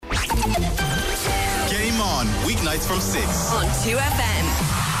weeknights from 6 on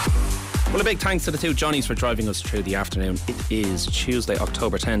 2FM. Well, a big thanks to the two Johnnies for driving us through the afternoon. It is Tuesday,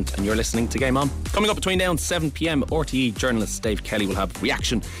 October 10th, and you're listening to Game On. Coming up between now and 7pm, RTE journalist Dave Kelly will have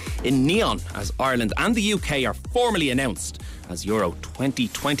reaction in Nyon as Ireland and the UK are formally announced as Euro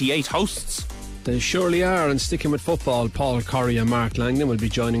 2028 hosts. They surely are, and sticking with football, Paul Corry and Mark Langdon will be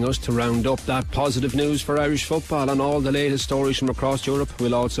joining us to round up that positive news for Irish football and all the latest stories from across Europe.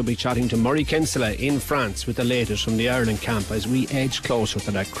 We'll also be chatting to Murray Kinsella in France with the latest from the Ireland camp as we edge closer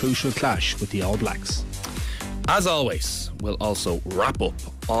to that crucial clash with the All Blacks. As always, we'll also wrap up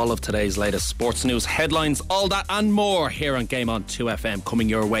all of today's latest sports news, headlines, all that and more here on Game On 2FM, coming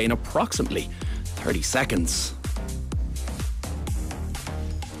your way in approximately 30 seconds.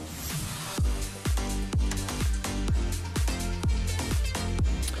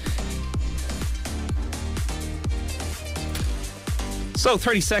 So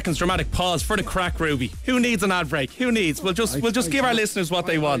 30 seconds, dramatic pause for the crack, Ruby. Who needs an ad break? Who needs? We'll just give our listeners what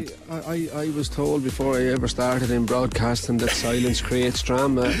they want. I was told before I ever started in broadcasting that silence creates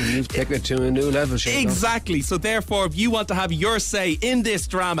drama, and you've taken it to a new level, Shane. Exactly. So therefore, if you want to have your say in this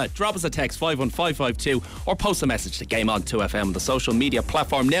drama, drop us a text 51552 or post a message to Game On 2FM, the social media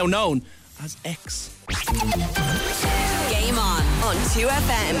platform now known as X. Game on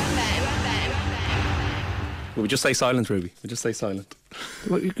 2FM. Will we just say silent, Ruby? We just say silent.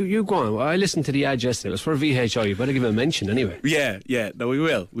 Well, you go on. Well, I listened to the ad yesterday. It was for VHI. You better give it a mention anyway. Yeah. No, we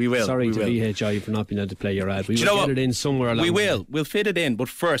will. Sorry we to will. VHI for not being able to play your ad. We will get it in somewhere along. We will. We'll fit it in. But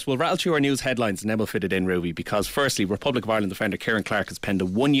first, we'll rattle through our news headlines and then we'll fit it in, Ruby. Because firstly, Republic of Ireland defender Kieran Clark has penned a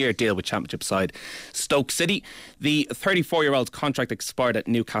 1-year deal with Championship side Stoke City. The 34-year-old's contract expired at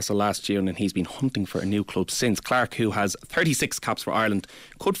Newcastle last June and he's been hunting for a new club since. Clark, who has 36 caps for Ireland,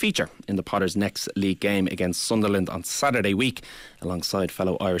 could feature in the Potters' next league game against Sunderland on Saturday week, alongside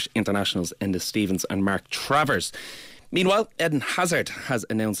fellow Irish internationals Enda Stevens and Mark Travers. Meanwhile, Eden Hazard has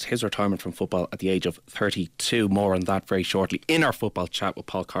announced his retirement from football at the age of 32. More on that very shortly in our football chat with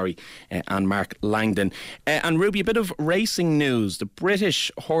Paul Corry and Mark Langdon. And Ruby, a bit of racing news. The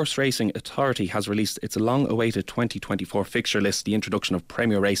British Horse Racing Authority has released its long-awaited 2024 fixture list. The introduction of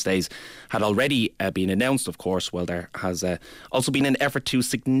Premier Race Days had already been announced, of course, while there has also been an effort to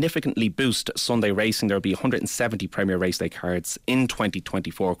significantly boost Sunday racing. There will be 170 Premier Race Day cards in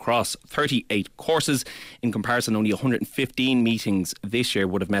 2024 across 38 courses. In comparison, only 115 meetings this year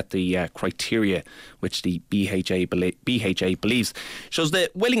would have met the criteria which the BHA believes shows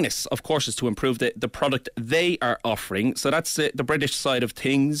the willingness of courses to improve the product they are offering. So that's the British side of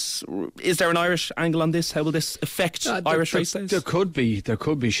things. Is there an Irish angle on this? How will this affect Irish race days? There could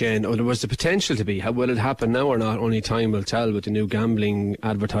be, Shane, or there was the potential to be. How will it happen now or not? Only time will tell with the new gambling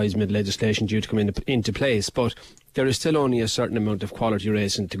advertisement legislation due to come into place. But there is still only a certain amount of quality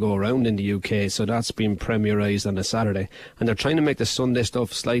racing to go around in the UK, so that's been premierised on a Saturday. And they're trying to make the Sunday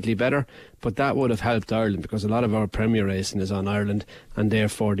stuff slightly better, but that would have helped Ireland because a lot of our Premier racing is on Ireland, and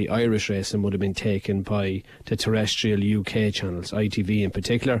therefore the Irish racing would have been taken by the terrestrial UK channels, ITV in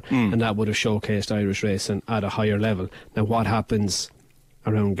particular, and that would have showcased Irish racing at a higher level. Now, what happens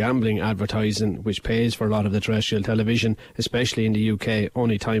around gambling advertising, which pays for a lot of the terrestrial television, especially in the UK,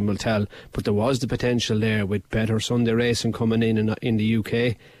 only time will tell. But there was the potential there with better Sunday racing coming in the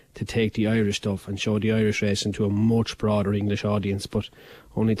UK to take the Irish stuff and show the Irish racing to a much broader English audience, but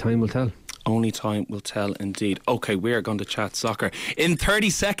only time will tell. Only time will tell indeed. OK, we're going to chat soccer in 30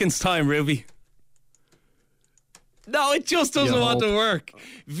 seconds time, Ruby. No, it just doesn't want to work.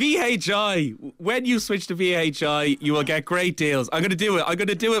 VHI. When you switch to VHI, you will get great deals. I'm going to do it. I'm going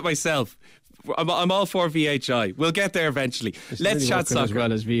to do it myself. I'm all for VHI. We'll get there eventually. Let's chat soccer. As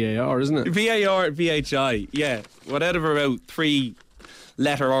well as VAR, isn't it? VAR, VHI. Yeah. Whatever about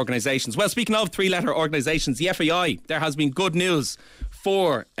 3-letter organisations. Well, speaking of 3-letter organisations, the FAI, there has been good news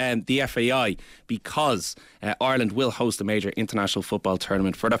for the FAI because Ireland will host a major international football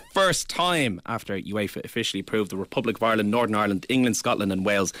tournament for the first time after UEFA officially approved the Republic of Ireland, Northern Ireland, England, Scotland and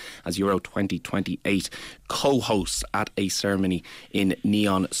Wales as Euro 2028 co-hosts at a ceremony in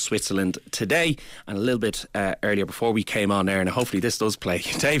Nyon, Switzerland today. And a little bit earlier before we came on air, and hopefully this does play,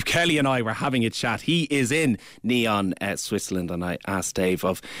 Dave Kelly and I were having a chat. He is in Nyon, Switzerland, and I asked Dave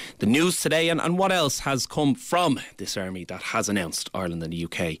of the news today and what else has come from this ceremony that has announced Ireland and the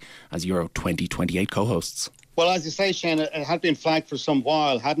UK as Euro 2028 co-hosts. Well, as you say, Shane, it had been flagged for some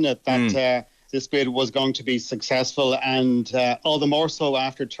while, hadn't it, that this bid was going to be successful, and all the more so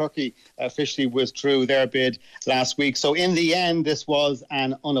after Turkey officially withdrew their bid last week. So in the end, this was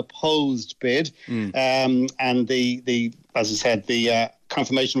an unopposed bid, and the as I said, the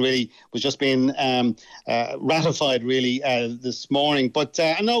confirmation really was just being ratified really this morning. But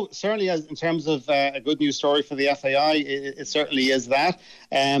I know certainly in terms of a good news story for the FAI, it certainly is that.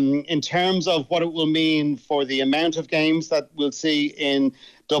 In terms of what it will mean for the amount of games that we'll see in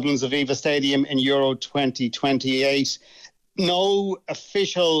Dublin's Aviva Stadium in Euro 2028, no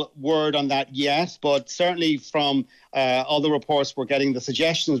official word on that yet, but certainly from all the reports we're getting, the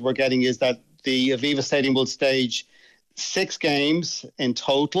suggestions we're getting is that the Aviva Stadium will stage 6 games in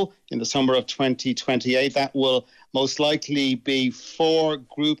total in the summer of 2028. That will most likely be 4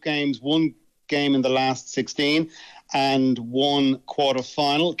 group games, 1 game in the last 16 and 1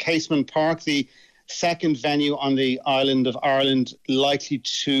 quarter-final. Casement Park, the second venue on the island of Ireland, likely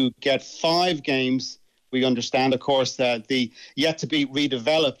to get 5 games. We understand, of course, that the yet-to-be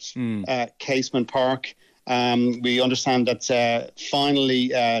redeveloped Casement Park. We understand that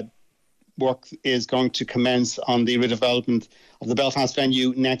finally work is going to commence on the redevelopment of the Belfast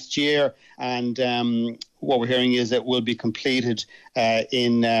venue next year. And what we're hearing is it will be completed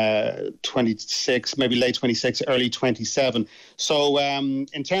in 26, maybe late 26, early 27. So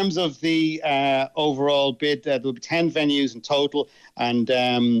in terms of the overall bid, there will be 10 venues in total,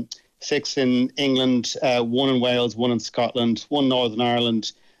 and 6 in England, 1 in Wales, 1 in Scotland, 1 Northern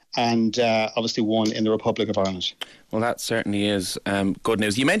Ireland, and obviously 1 in the Republic of Ireland. Well, that certainly is good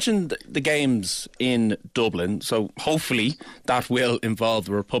news. You mentioned the games in Dublin, so hopefully that will involve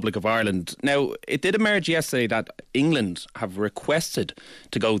the Republic of Ireland. Now, it did emerge yesterday that England have requested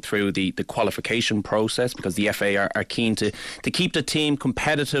to go through the qualification process because the FA are keen to keep the team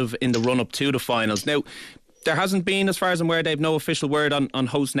competitive in the run-up to the finals. Now, there hasn't been, as far as I'm aware, they've no official word on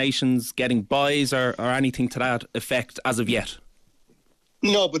host nations getting buys or anything to that effect as of yet.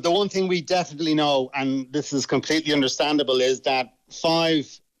 No, but the one thing we definitely know, and this is completely understandable, is that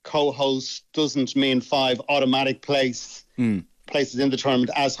 5 co-hosts doesn't mean 5 automatic places in the tournament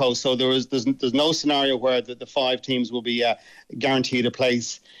as hosts. So there's no scenario where the 5 teams will be guaranteed a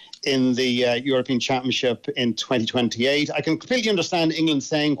place in the European Championship in 2028. I can completely understand England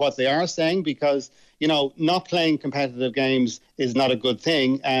saying what they are saying because, you know, not playing competitive games is not a good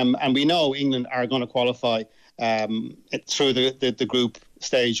thing. And we know England are going to qualify through the group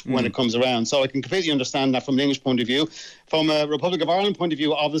stage when it comes around. So I can completely understand that from the English point of view. From a Republic of Ireland point of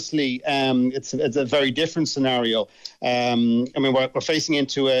view, obviously, it's a very different scenario. I mean, we're facing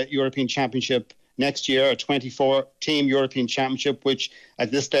into a European Championship next year, a 24-team European Championship, which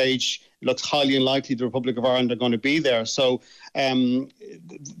at this stage looks highly unlikely the Republic of Ireland are going to be there. So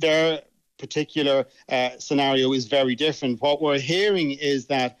their particular scenario is very different. What we're hearing is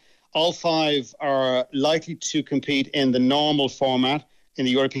that all 5 are likely to compete in the normal format in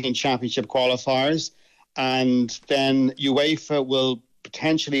the European Championship qualifiers, and then UEFA will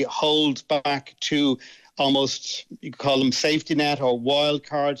potentially hold back to almost, you could call them safety net or wild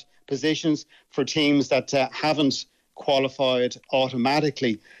card positions for teams that haven't qualified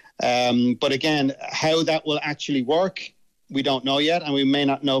automatically. But again, how that will actually work, we don't know yet, and we may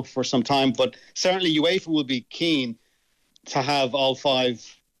not know for some time. But certainly UEFA will be keen to have all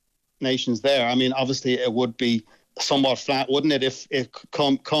 5 nations there. I mean, obviously it would be somewhat flat, wouldn't it, if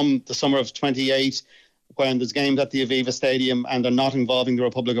come the summer of 28, when there's games at the Aviva Stadium and they're not involving the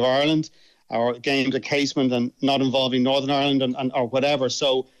Republic of Ireland, or games at Casement and not involving Northern Ireland and or whatever.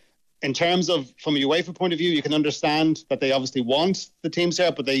 So in terms of, from a UEFA point of view, you can understand that they obviously want the teams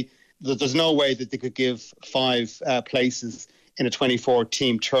there, but there's no way that they could give 5 places in a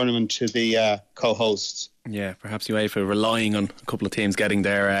 24-team tournament to the co-hosts. Yeah, perhaps UEFA relying on a couple of teams getting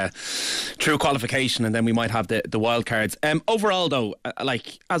their true qualification, and then we might have the wild cards. Overall, though,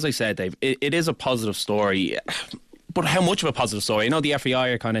 like as I said, Dave, it is a positive story. But how much of a positive story? I know the FAI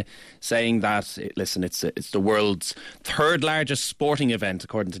are kind of saying that, listen, it's the world's 3rd largest sporting event,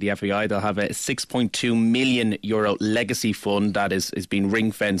 according to the FAI. They'll have a €6.2 million legacy fund that is being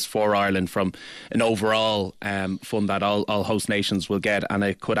ring-fenced for Ireland from an overall fund that all host nations will get, and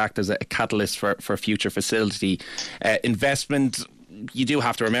it could act as a catalyst for future facility investment. You do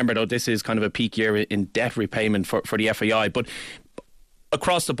have to remember, though, this is kind of a peak year in debt repayment for the FAI. But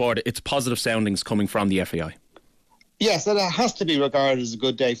across the board, it's positive soundings coming from the FAI. Yes, it has to be regarded as a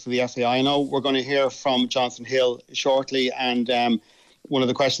good day for the FAI. I know we're going to hear from Johnson Hill shortly, and one of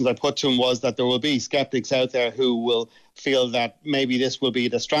the questions I put to him was that there will be sceptics out there who will feel that maybe this will be a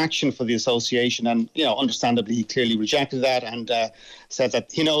distraction for the association, and, you know, understandably he clearly rejected that and said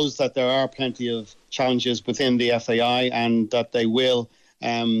that he knows that there are plenty of challenges within the FAI and that they will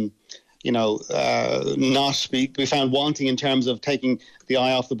not be found wanting in terms of taking the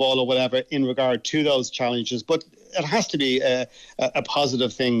eye off the ball or whatever in regard to those challenges. But it has to be a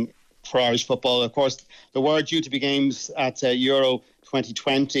positive thing for Irish football. Of course, there were due to be games at Euro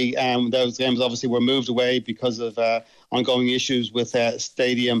 2020. Those games obviously were moved away because of ongoing issues with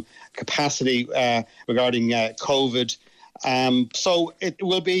stadium capacity regarding COVID. So it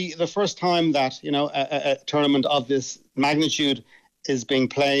will be the first time that a tournament of this magnitude is being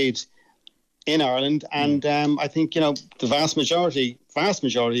played in Ireland, and I think the vast majority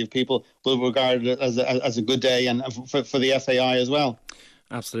of people will regard it as a good day, and for the FAI as well.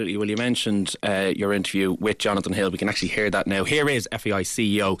 Absolutely. Well, you mentioned your interview with Jonathan Hill. We can actually hear that now. Here is FAI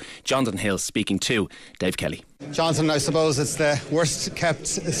CEO Jonathan Hill speaking to Dave Kelly. Jonathan, I suppose it's the worst kept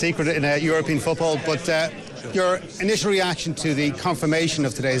secret in European football, but your initial reaction to the confirmation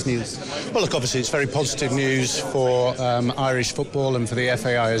of today's news? Well, look, obviously it's very positive news for Irish football and for the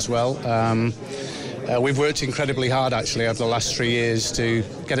FAI as well. We've worked incredibly hard actually over the last 3 years to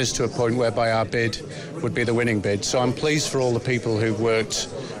get us to a point whereby our bid would be the winning bid. So I'm pleased for all the people who've worked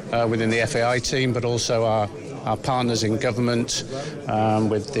within the FAI team, but also our partners in government,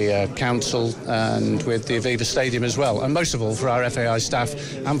 with the council and with the Aviva Stadium as well. And most of all for our FAI staff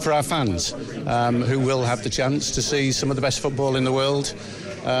and for our fans, who will have the chance to see some of the best football in the world,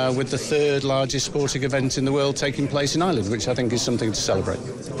 with the third largest sporting event in the world taking place in Ireland, which I think is something to celebrate.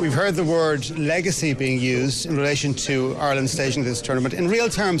 We've heard the word legacy being used in relation to Ireland staging this tournament. In real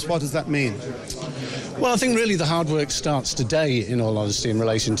terms, what does that mean? Well, I think really the hard work starts today, in all honesty, in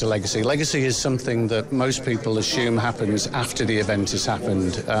relation to legacy. Legacy is something that most people assume happens after the event has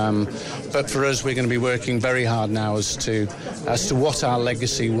happened. But for us, we're going to be working very hard now as to what our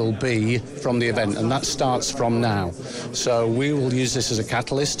legacy will be from the event, and that starts from now. So we will use this as a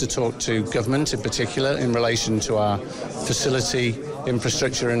catalyst to talk to government in particular in relation to our facility,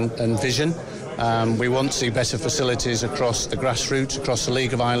 infrastructure and vision. We want to see better facilities across the grassroots, across the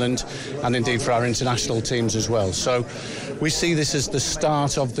League of Ireland, and indeed for our international teams as well. So we see this as the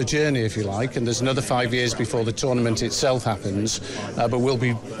start of the journey, if you like, and there's another 5 years before the tournament itself happens, but we'll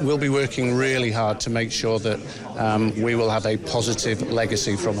be working really hard to make sure that we will have a positive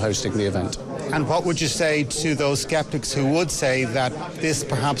legacy from hosting the event. And what would you say to those sceptics who would say that this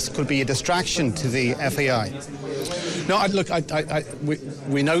perhaps could be a distraction to the FAI? No,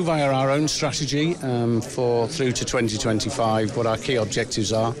 we know via our own strategy through to 2025 what our key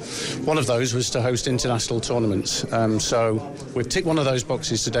objectives are. One of those was to host international tournaments. So we've ticked one of those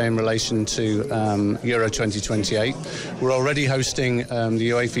boxes today in relation to Euro 2028. We're already hosting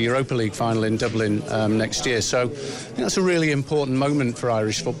the UEFA Europa League final in Dublin next year. So I think that's a really important moment for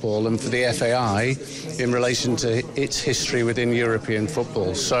Irish football and for the FAI in relation to its history within European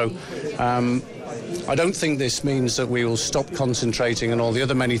football. So I don't think this means that we will stop concentrating on all the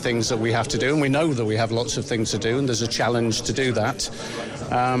other many things that we have to do, and we know that we have lots of things to do, and there's a challenge to do that.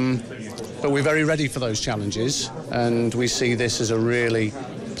 But we're very ready for those challenges, and we see this as a really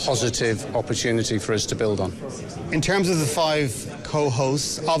positive opportunity for us to build on. In terms of the 5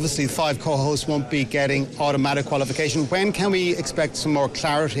 co-hosts, obviously 5 co-hosts won't be getting automatic qualification. When can we expect some more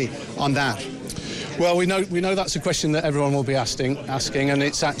clarity on that? Well, we know that's a question that everyone will be asking, and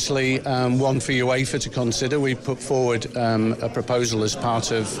it's actually one for UEFA to consider. We put forward a proposal as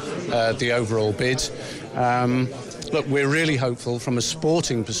part of the overall bid. Look, we're really hopeful from a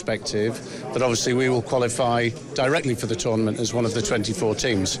sporting perspective that obviously we will qualify directly for the tournament as one of the 24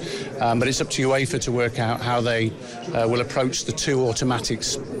 teams. But it's up to UEFA to work out how they will approach the 2 automatic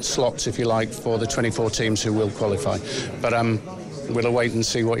slots, if you like, for the 24 teams who will qualify. But we'll await and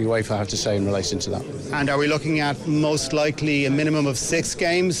see what UEFA have to say in relation to that. And are we looking at most likely a minimum of 6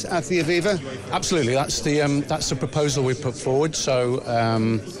 games at the Aviva? Absolutely, that's the proposal we put forward. So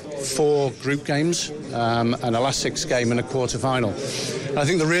 4 group games and a last 6 game and a quarter-final. I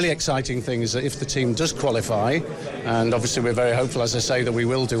think the really exciting thing is that if the team does qualify, and obviously we're very hopeful, as I say, that we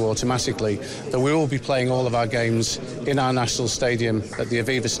will do automatically, that we will be playing all of our games in our national stadium at the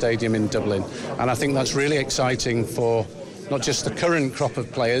Aviva Stadium in Dublin. And I think that's really exciting for not just the current crop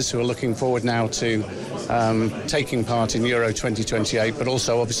of players who are looking forward now to taking part in Euro 2028, but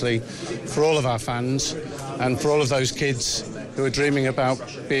also obviously for all of our fans and for all of those kids who are dreaming about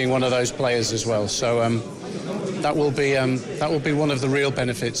being one of those players as well. So that will be one of the real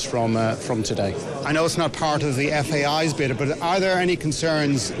benefits from today. I know it's not part of the FAI's bid, but are there any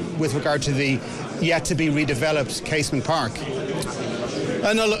concerns with regard to the yet to be redeveloped Casement Park?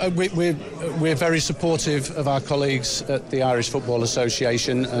 No, look, we're very supportive of our colleagues at the Irish Football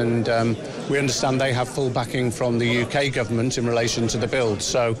Association, and we understand they have full backing from the UK government in relation to the build.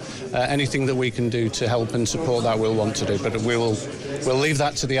 So anything that we can do to help and support that, we'll want to do. But we'll leave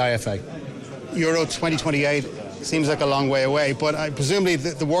that to the IFA. Euro 2028 seems like a long way away, but presumably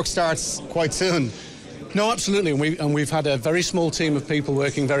the work starts quite soon. No, absolutely, and we've had a very small team of people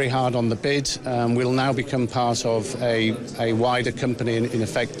working very hard on the bid. We'll now become part of a wider company, in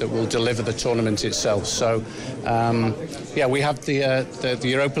effect, that will deliver the tournament itself. So, we have the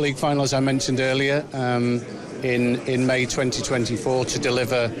Europa League final, as I mentioned earlier, in May 2024 to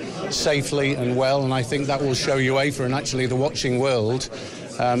deliver safely and well, and I think that will show UEFA and actually the watching world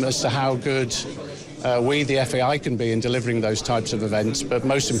as to how good we, the FAI, can be in delivering those types of events, but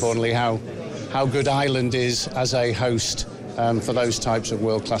most importantly how good Ireland is as a host for those types of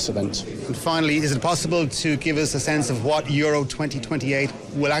world-class events. And finally, is it possible to give us a sense of what Euro 2028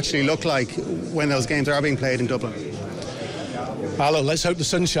 will actually look like when those games are being played in Dublin? Well, look, let's hope the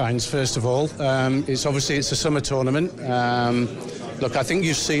sun shines, first of all. It's a summer tournament. Look, I think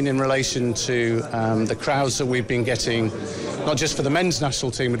you've seen in relation to the crowds that we've been getting, not just for the men's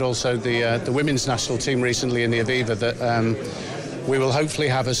national team, but also the women's national team recently in the Aviva, that we will hopefully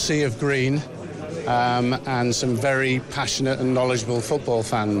have a sea of green and some very passionate and knowledgeable football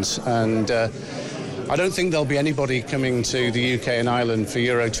fans. And I don't think there'll be anybody coming to the UK and Ireland for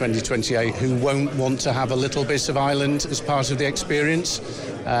Euro 2028 who won't want to have a little bit of Ireland as part of the experience.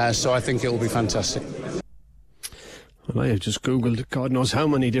 So I think it will be fantastic. Well, I have just Googled God knows how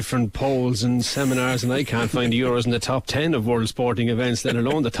many different polls and seminars, and I can't find the Euros in the top 10 of world sporting events, let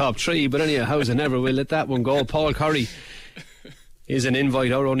alone the top 3. But anyhow, how's it never, we'll let that one go. Paul Corry is an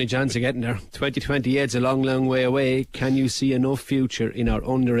invite, our only chance of getting there. 2028's a long, long way away. Can you see enough future in our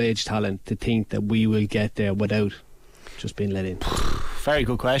underage talent to think that we will get there without just being let in? Very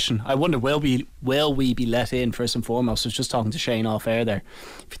good question. I wonder, will we be let in, first and foremost? I was just talking to Shane off air there.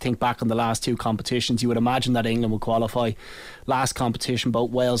 If you think back on the last two competitions, you would imagine that England would qualify. Last competition,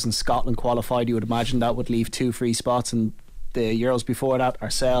 both Wales and Scotland qualified. You would imagine that would leave 2 free spots, and the Euros before that,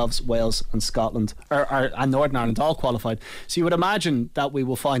 ourselves, Wales and Scotland and Northern Ireland all qualified. So you would imagine that we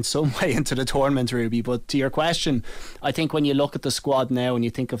will find some way into the tournament, Ruby. But to your question, I think when you look at the squad now and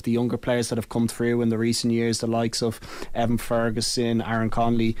you think of the younger players that have come through in the recent years, the likes of Evan Ferguson, Aaron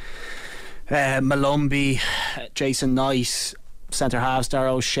Conley, Malumbi, Jason Knight, centre halves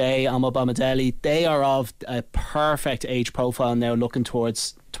Dara O'Shea, Ahmad Bamadeli, they are of a perfect age profile now looking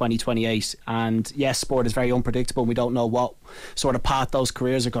towards 2028. And yes, sport is very unpredictable. We don't know what sort of path those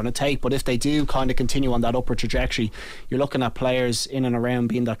careers are going to take, but if they do kind of continue on that upward trajectory, you're looking at players in and around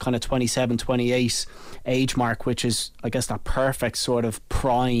being that kind of 27, 28 age mark, which is, I guess, that perfect sort of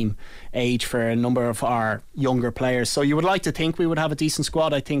prime age for a number of our younger players. So you would like to think we would have a decent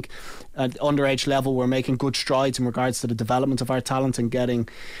squad. I think at underage level we're making good strides in regards to the development of our talent and getting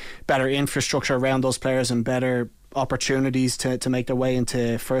better infrastructure around those players and better opportunities to make their way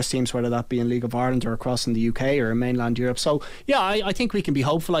into first teams, whether that be in League of Ireland or across in the UK or in mainland Europe. So yeah, I think we can be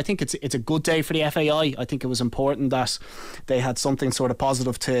hopeful. I think it's a good day for the FAI. I think it was important that they had something sort of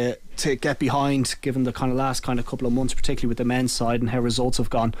positive to get behind, given the kind of last kind of couple of months, particularly with the men's side and how results have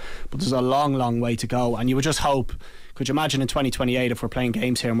gone. But there's a long way to go, and you would just hope. Could you imagine in 2028 if we're playing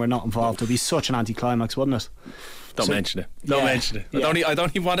games here and we're not involved? It would be such an anticlimax, wouldn't it? Don't mention it. Don't mention it. Yeah. I don't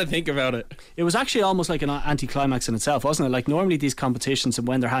even want to think about it. It was actually almost like an anticlimax in itself, wasn't it? Like normally these competitions, and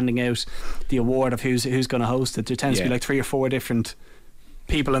when they're handing out the award of who's going to host it, there tends to be like 3 or 4 different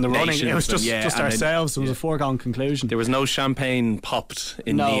people in the running. It was just ourselves. It was a foregone conclusion. There was no champagne popped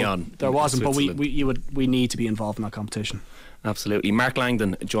in Nyon. There wasn't, but we need to be involved in that competition. Absolutely. Mark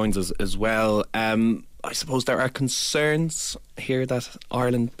Langdon joins us as well. I suppose there are concerns here that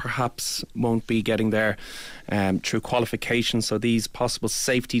Ireland perhaps won't be getting there through qualification, so these possible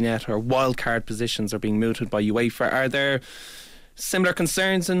safety net or wildcard positions are being mooted by UEFA. Are there similar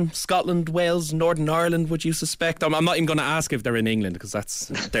concerns in Scotland, Wales, Northern Ireland, would you suspect? I'm not even going to ask if they're in England, because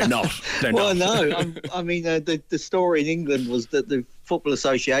they're not. Well, no. I mean, the story in England was that the Football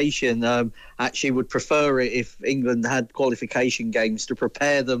Association actually would prefer it if England had qualification games to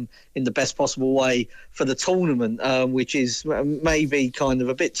prepare them in the best possible way for the tournament, which is maybe kind of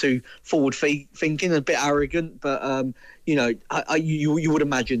a bit too forward thinking, a bit arrogant, but you would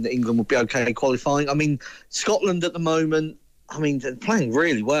imagine that England would be okay qualifying. I mean, Scotland at the moment, I mean, they're playing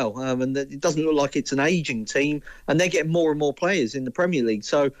really well, and it doesn't look like it's an ageing team, and they're getting more and more players in the Premier League.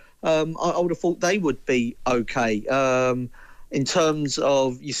 So I would have thought they would be okay. In terms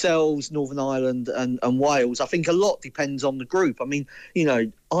of yourselves, Northern Ireland and Wales, I think a lot depends on the group. I mean,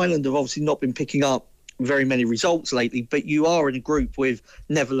 Ireland have obviously not been picking up very many results lately, but you are in a group with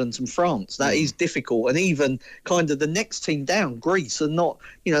Netherlands and France. That is difficult, and even kind of the next team down, Greece, are not,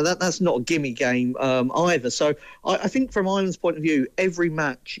 that's not a gimme game either. So I think from Ireland's point of view, every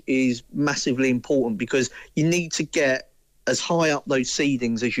match is massively important, because you need to get as high up those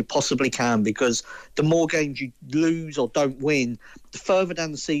seedings as you possibly can, because the more games you lose or don't win, the further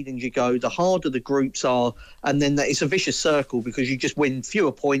down the seedings you go, the harder the groups are, and then it's a vicious circle because you just win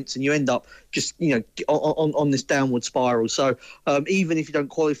fewer points and you end up just on this downward spiral. So even if you don't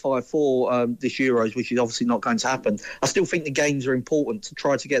qualify for this Euros, which is obviously not going to happen, I still think the games are important to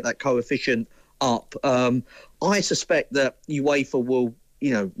try to get that coefficient up. I suspect that UEFA will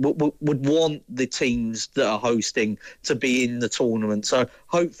would want the teams that are hosting to be in the tournament. So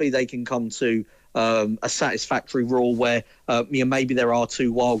hopefully they can come to a satisfactory rule where maybe there are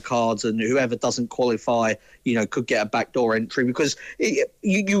 2 wild cards, and whoever doesn't qualify could get a backdoor entry, because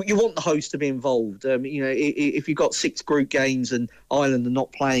you want the host to be involved. If you've got 6 group games and Ireland are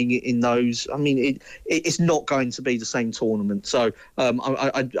not playing in those, it's not going to be the same tournament. So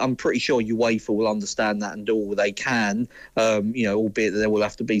I'm pretty sure UEFA will understand that and do all they can, albeit that there will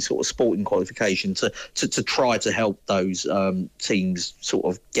have to be sort of sporting qualification to try to help those teams sort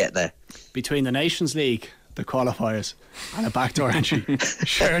of get there. Between the Nations League, the qualifiers, and a backdoor entry,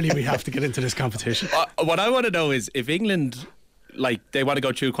 surely we have to get into this competition. What I want to know is if England, they want to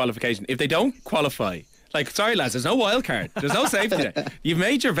go through qualification, if they don't qualify, sorry lads, there's no wild card, there's no safety net. You've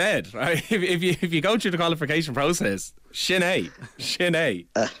made your bed, right? If you go through the qualification process, shin A.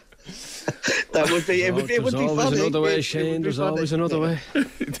 That would be it. Would be funny. There's always another way, Shane. There's always another way.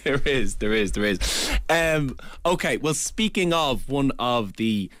 There is. Okay, well, speaking of one of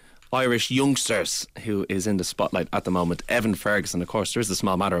the Irish youngsters who is in the spotlight at the moment, Evan Ferguson. Of course, there is the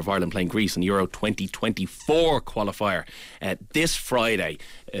small matter of Ireland playing Greece in Euro 2024 qualifier this Friday.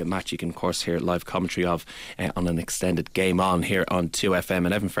 A match you can, of course, hear live commentary of on an extended Game On here on 2FM.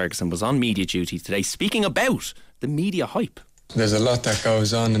 And Evan Ferguson was on media duty today speaking about the media hype. There's a lot that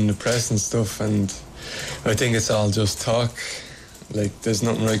goes on in the press and stuff, and I think it's all just talk. There's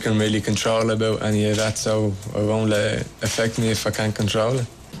nothing I can really control about any of that, so I won't let it affect me if I can't control it.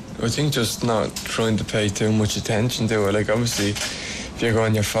 I think just not trying to pay too much attention to it. Obviously, if you go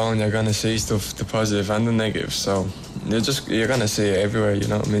on your phone, you're going to see stuff, the positive and the negative, so you're going to see it everywhere, you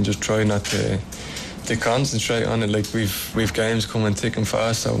know what I mean? Just try not to concentrate on it. We've games coming thick and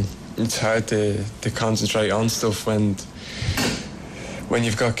fast, so it's hard to concentrate on stuff when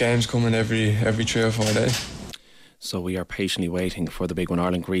you've got games coming every 3 or 4 days. So we are patiently waiting for the big one,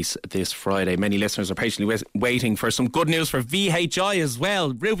 Ireland-Greece, this Friday. Many listeners are patiently waiting for some good news for VHI as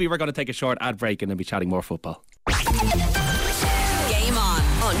well. Ruby, we're going to take a short ad break and then be chatting more football. Game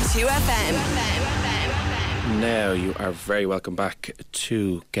on 2FM. Now you are very welcome back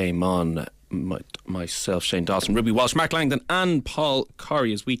to Game On. Myself, Shane Dawson, Ruby Walsh, Mark Langdon and Paul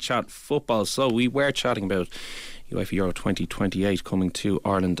Corry as we chat football. So we were chatting about UEFA Euro 2028 coming to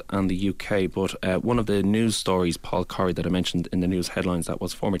Ireland and the UK, but one of the news stories, Paul Corry, that I mentioned in the news headlines, that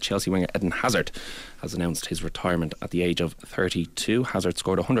was former Chelsea winger Eden Hazard has announced his retirement at the age of 32. Hazard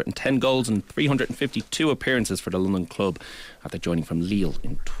scored 110 goals and 352 appearances for the London club after joining from Lille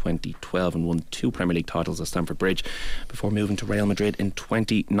in 2012 and won 2 Premier League titles at Stamford Bridge before moving to Real Madrid in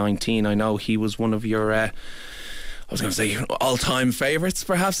 2019. I know he was one of your I was going to say all-time favourites,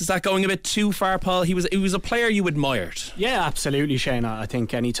 perhaps. Is that going a bit too far, Paul? He was a player you admired. Yeah, absolutely, Shane. I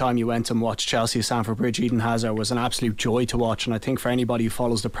think any time you went and watched Chelsea at Stamford Bridge, Eden Hazard was an absolute joy to watch. And I think for anybody who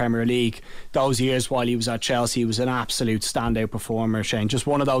follows the Premier League, those years while he was at Chelsea, he was an absolute standout performer, Shane. Just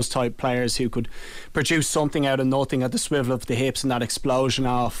one of those type players who could produce something out of nothing at the swivel of the hips and that explosion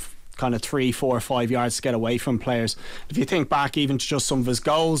off kind of 3, 4, 5 yards to get away from players. If you think back even to just some of his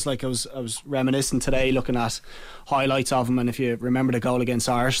goals, I was reminiscing today looking at highlights of him, and if you remember the goal against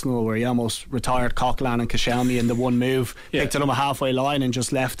Arsenal where he almost retired Coquelin and Koscielny in the one move, picked it on a halfway line and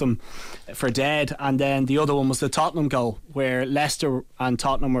just left them for dead. And then the other one was the Tottenham goal where Leicester and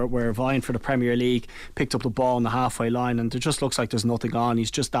Tottenham were vying for the Premier League, picked up the ball on the halfway line, and it just looks like there's nothing on.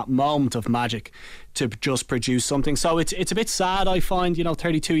 He's just that moment of magic to just produce something. So it's a bit sad, I find,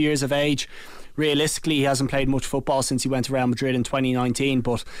 32 years of age. Realistically, he hasn't played much football since he went to Real Madrid in 2019,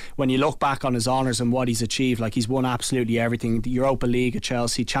 but when you look back on his honours and what he's achieved, he's won absolutely everything. The Europa League at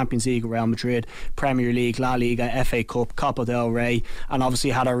Chelsea, Champions League at Real Madrid, Premier League, La Liga, FA Cup, Copa del Rey, and obviously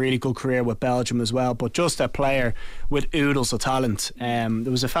had a really good career with Belgium as well. But just a player with oodles of talent. There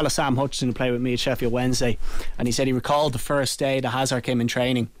was a fella, Sam Hutchinson, who played with me at Sheffield Wednesday, and he said he recalled the first day that Hazard came in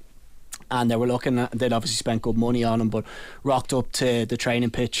training, and they were looking at, they'd obviously spent good money on him, but rocked up to the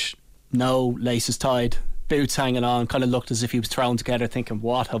training pitch, no laces tied, boots hanging on, kind of looked as if he was thrown together, thinking,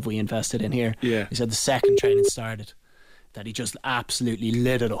 what have we invested in here? He said the second training started, that he just absolutely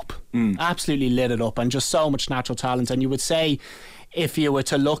lit it up. Absolutely lit it up, and just so much natural talent. And you would say, if you were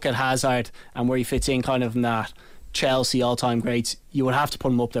to look at Hazard and where he fits in kind of in that Chelsea all-time greats, you would have to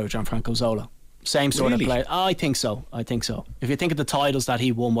put him up there with Gianfranco Zola. Same sort Really? of player. I think so. If you think of the titles that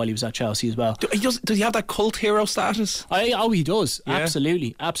he won while he was at Chelsea as well. Does he have that cult hero status? He does. Yeah.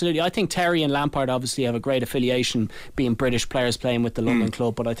 Absolutely. I think Terry and Lampard obviously have a great affiliation, being British players playing with the London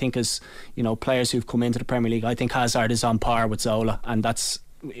club. But I think as players who've come into the Premier League, I think Hazard is on par with Zola, and that's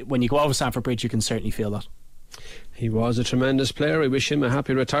when you go over Stamford Bridge, you can certainly feel that. He was a tremendous player. I wish him a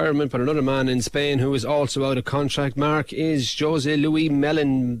happy retirement. But another man in Spain who is also out of contract, Mark, is Jose Luis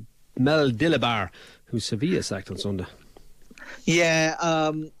Mendilibar, who Sevilla sacked on Sunday. Yeah,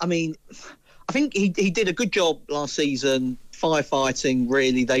 I think he did a good job last season, firefighting,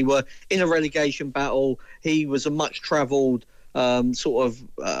 really. They were in a relegation battle. He was a much travelled boss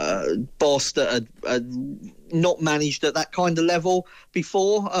that had not managed at that kind of level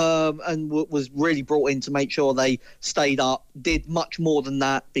before, and was really brought in to make sure they stayed up. Did much more than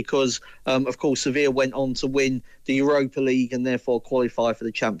that because, of course, Sevilla went on to win the Europa League and therefore qualify for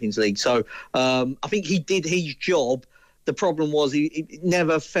the Champions League. So I think he did his job. The problem was he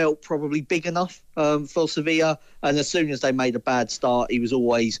never felt probably big enough for Sevilla, and as soon as they made a bad start, he was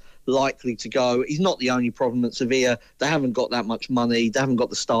always likely to go. He's not the only problem at Sevilla. They haven't got that much money. They haven't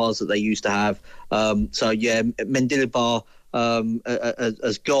got the stars that they used to have. Mendilibar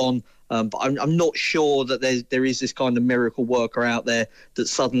has gone. But I'm not sure that there is this kind of miracle worker out there that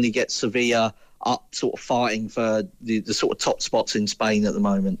suddenly gets Sevilla up sort of fighting for the sort of top spots in Spain at the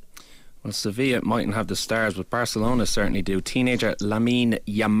moment. Well, Sevilla mightn't have the stars, but Barcelona certainly do. Teenager Lamine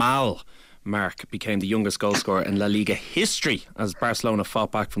Yamal, Mark, became the youngest goalscorer in La Liga history as Barcelona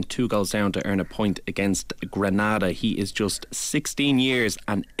fought back from 2 goals down to earn a point against Granada. He is just 16 years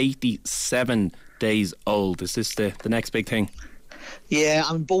and 87 days old. Is this the next big thing? Yeah,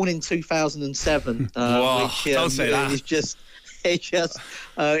 I'm born in 2007. Whoa, which don't say that. It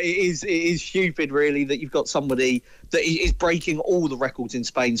is stupid, really, that you've got somebody that is breaking all the records in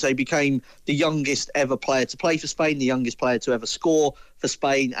Spain. So he became the youngest ever player to play for Spain, the youngest player to ever score for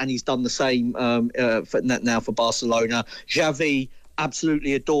Spain, and he's done the same now for Barcelona. Xavi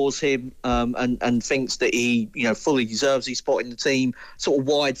absolutely adores him and thinks that he fully deserves his spot in the team, sort of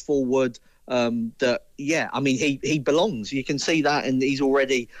wide forward. He belongs. You can see that, and he's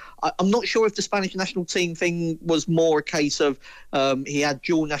already. I'm not sure if the Spanish national team thing was more a case of he had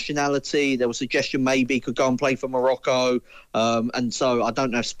dual nationality. There was a suggestion maybe he could go and play for Morocco, and so I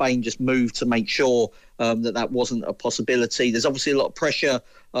don't know if Spain just moved to make sure that wasn't a possibility. There's obviously a lot of pressure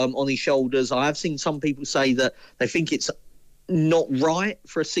on his shoulders. I have seen some people say that they think it's not right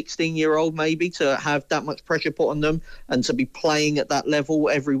for a 16-year-old maybe to have that much pressure put on them and to be playing at that level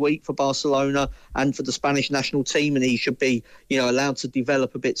every week for Barcelona and for the Spanish national team, and he should be allowed to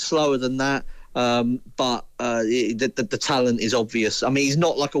develop a bit slower than that, but the talent is obvious. I mean, he's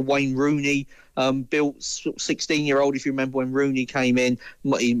not like a Wayne Rooney built 16-year-old, if you remember when Rooney came in,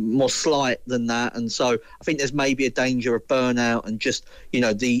 more slight than that, and so I think there's maybe a danger of burnout and just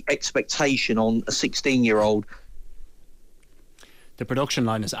the expectation on a 16-year-old. The production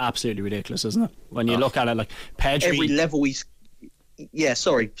line is absolutely ridiculous, isn't it? When you look at it, like Pedri, every level he's. Yeah,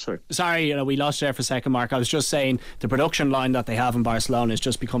 sorry. We lost you there for a second, Mark. I was just saying the production line that they have in Barcelona is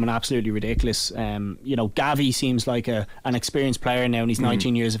just becoming absolutely ridiculous. Gavi seems like an experienced player now, and he's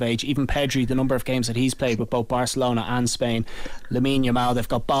 19 years of age. Even Pedri, the number of games that he's played with both Barcelona and Spain. Lamine Yamal, they've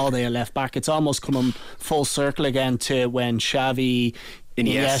got Balde at left back. It's almost coming full circle again to when Xavi,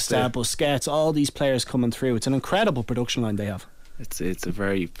 Iniesta, Busquets, all these players coming through. It's an incredible production line they have. They're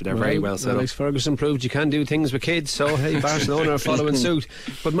very well set up. Alex Ferguson proved you can do things with kids, so hey, Barcelona are following suit.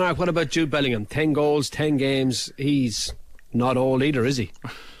 But Mark, what about Jude Bellingham? 10 goals, 10 games. He's not old either, is he?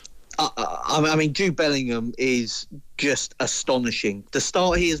 I mean, Jude Bellingham is just astonishing. The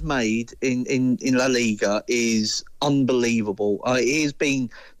start he has made in La Liga is unbelievable. He has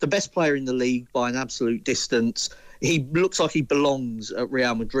been the best player in the league by an absolute distance. He looks like he belongs at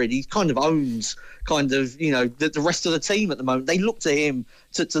Real Madrid. He kind of owns the rest of the team at the moment. They look to him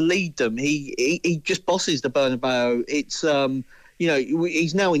to lead them. He just bosses the Bernabeu. It's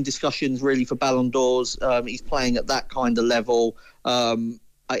he's now in discussions really for Ballon d'Ors. He's playing at that kind of level.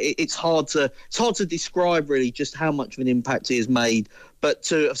 It's hard to describe really just how much of an impact he has made. But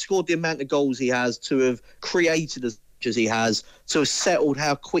to have scored the amount of goals he has, to have created as he has, to have settled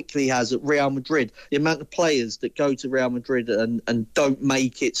how quickly he has at Real Madrid, the amount of players that go to Real Madrid and don't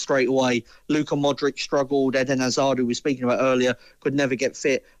make it straight away. Luka Modric struggled. Eden Hazard, who we were speaking about earlier, could never get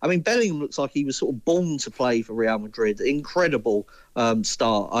fit. I mean, Bellingham looks like he was sort of born to play for Real Madrid. Incredible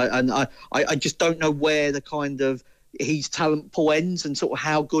start. I just don't know where the kind of his talent pool ends and sort of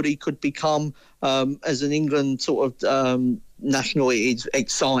how good he could become as an England sort of national. It's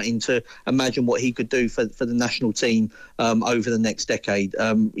exciting to imagine what he could do for the national team over the next decade.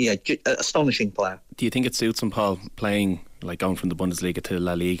 Astonishing player. Do you think it suits him, Paul, playing, like going from the Bundesliga to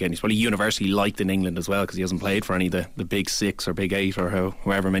La Liga? And he's probably universally liked in England as well, because he hasn't played for any of the big six or big eight or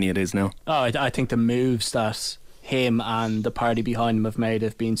however many it is now. I think the moves that him and the party behind him have made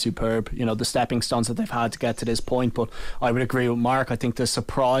have been superb. You know, the stepping stones that they've had to get to this point. But I would agree with Mark. I think the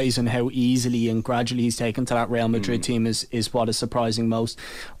surprise and how easily and gradually he's taken to that Real Madrid team is what is surprising most.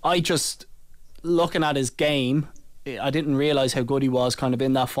 Looking at his game, I didn't realise how good he was kind of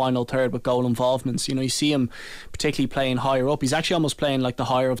in that final third with goal involvements. You know, you see him particularly playing higher up. He's actually almost playing like the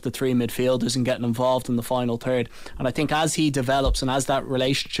higher of the three midfielders and getting involved in the final third. And I think as he develops and as that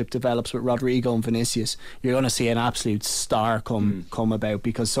relationship develops with Rodrigo and Vinicius, you're going to see an absolute star come about,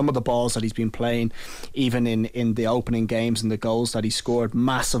 because some of the balls that he's been playing, even in the opening games and the goals that he scored,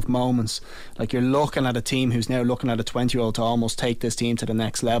 massive moments. Like, you're looking at a team who's now looking at a 20-year-old to almost take this team to the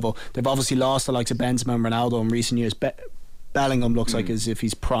next level. They've obviously lost the likes of Benzema and Ronaldo in recent years. Bellingham looks like as if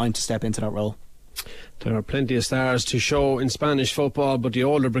he's primed to step into that role. There are plenty of stars to show in Spanish football, but the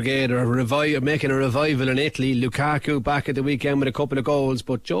older brigade are making a revival in Italy. Lukaku back at the weekend with a couple of goals,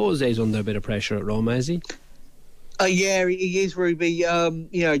 but Jose's under a bit of pressure at Roma, is he? Yeah, he is, Ruby.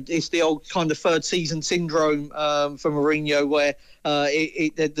 It's the old kind of third season syndrome for Mourinho, where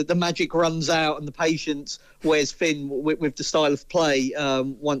the magic runs out and the patience wears thin with the style of play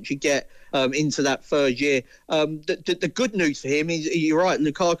once you get into that third year. The good news for him is, you're right,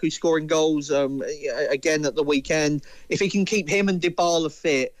 Lukaku scoring goals again at the weekend. If he can keep him and Dybala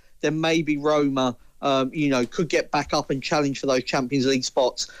fit, then maybe Roma could get back up and challenge for those Champions League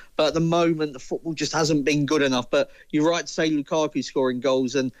spots. But at the moment, the football just hasn't been good enough. But you're right to say Lukaku scoring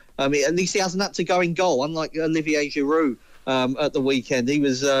goals, and at least he hasn't had to go in goal, unlike Olivier Giroud at the weekend. He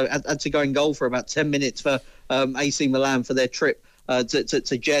was had to go in goal for about 10 minutes for AC Milan for their trip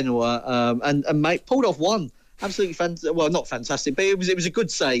to Genoa, and pulled off one. Absolutely not fantastic, but it was a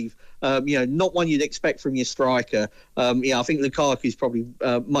good save. Not one you'd expect from your striker. I think Lukaku's probably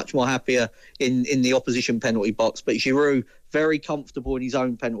much more happier in the opposition penalty box, but Giroud very comfortable in his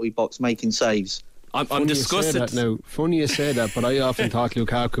own penalty box making saves. I'm disgusted. Funny you say that, but I often thought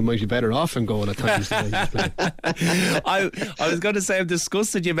Lukaku might be better off in goal at times. I was going to say, I'm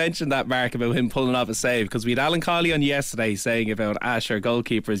disgusted you mentioned that, Mark, about him pulling off a save, because we had Alan Colley on yesterday saying about Asher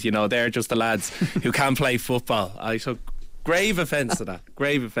goalkeepers, they're just the lads who can play football. I took grave offence to that.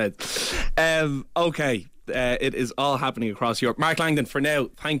 Grave offence. Okay. It is all happening across Europe. Mark Langdon, for now,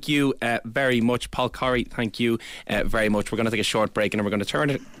 thank you very much. Paul Corry, thank you very much. We're going to take a short break, and then we're going to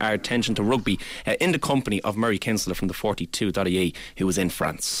turn our attention to rugby in the company of Murray Kinsella from the 42.ie, who was in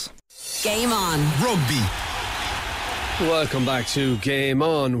France. Game on. Rugby. Welcome back to Game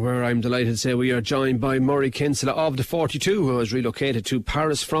On, where I'm delighted to say we are joined by Murray Kinsella of the 42, who has relocated to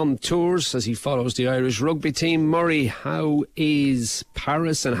Paris from Tours as he follows the Irish rugby team. Murray, how is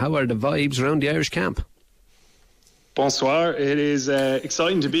Paris and how are the vibes around the Irish camp? Bonsoir. It is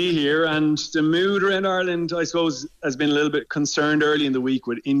exciting to be here, and the mood around Ireland, I suppose, has been a little bit concerned early in the week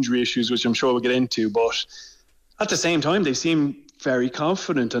with injury issues, which I'm sure we'll get into, but at the same time they seem very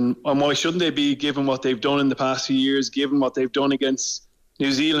confident, and why shouldn't they be, given what they've done in the past few years, given what they've done against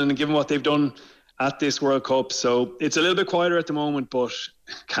New Zealand and given what they've done at this World Cup. So it's a little bit quieter at the moment, but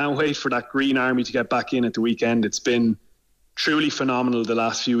can't wait for that Green Army to get back in at the weekend. It's been truly phenomenal the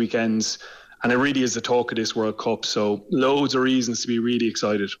last few weekends, and it really is the talk of this World Cup. So loads of reasons to be really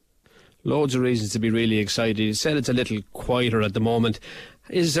excited. Loads of reasons to be really excited. You said it's a little quieter at the moment.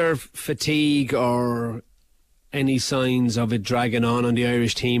 Is there fatigue or any signs of it dragging on the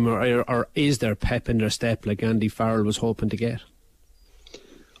Irish team, or is there pep in their step like Andy Farrell was hoping to get?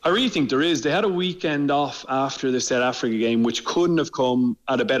 I really think there is. They had a weekend off after the South Africa game, which couldn't have come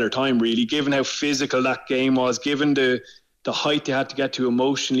at a better time, really, given how physical that game was, given the height they had to get to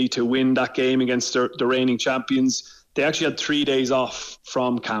emotionally to win that game against the reigning champions. They actually had 3 days off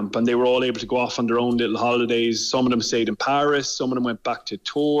from camp, and they were all able to go off on their own little holidays. Some of them stayed in Paris, some of them went back to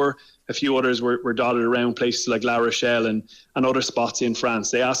Tours. A few others were dotted around places like La Rochelle and other spots in France.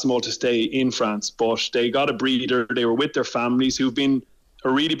 They asked them all to stay in France, but they got a breather. They were with their families, who've been a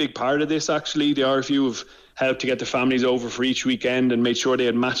really big part of this, actually. The RFU have helped to get the families over for each weekend and made sure they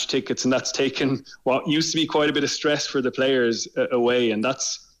had match tickets, and that's taken what used to be quite a bit of stress for the players away, and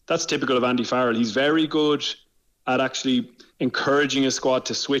that's typical of Andy Farrell. He's very good at actually encouraging a squad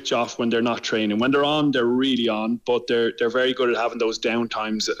to switch off when they're not training. When they're on, they're really on, but they're very good at having those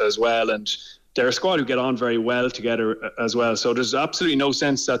downtimes as well, and they're a squad who get on very well together as well. So there's absolutely no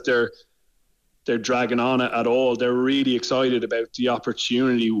sense that they're they're dragging on it at all. They're really excited about the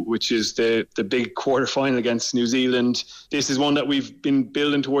opportunity, which is the big quarter-final against New Zealand. This is one that we've been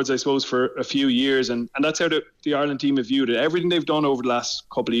building towards, I suppose, for a few years, and that's how the Ireland team have viewed it. Everything they've done over the last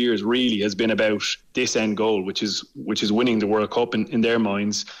couple of years really has been about this end goal, which is winning the World Cup in their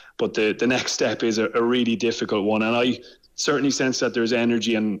minds. But the next step is a really difficult one, and I certainly sense that there's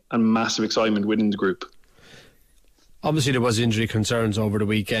energy and massive excitement within the group. Obviously there was injury concerns over the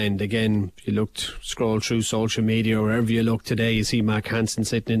weekend. Again, you scroll through social media or wherever you look today, you see Mac Hansen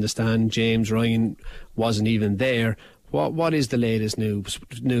sitting in the stand, James Ryan wasn't even there. What is the latest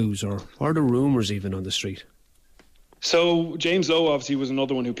news, or what are the rumours even on the street? So James Lowe obviously was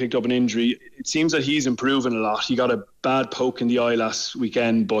another one who picked up an injury. It seems that he's improving a lot. He got a bad poke in the eye last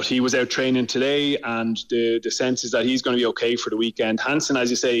weekend, but he was out training today, and the sense is that he's going to be okay for the weekend. Hansen,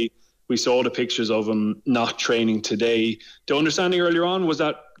 as you say, we saw the pictures of him not training today. The understanding earlier on was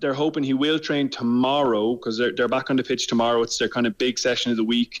that they're hoping he will train tomorrow, because they're back on the pitch tomorrow. It's their kind of big session of the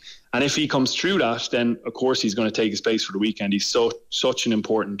week. And if he comes through that, then of course he's going to take his place for the weekend. He's such an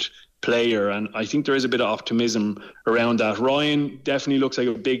important player, and I think there is a bit of optimism around that. Ryan definitely looks like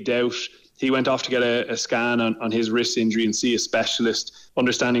a big doubt. He went off to get a scan on his wrist injury and see a specialist,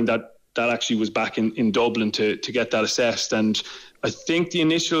 understanding that actually was back in Dublin to get that assessed. And I think the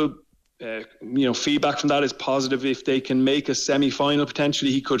initial feedback from that is positive. If they can make a semi-final,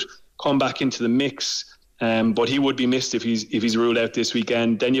 potentially he could come back into the mix, but he would be missed if he's ruled out this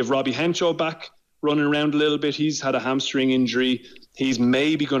weekend. Then you have Robbie Henshaw back running around a little bit. He's had a hamstring injury. He's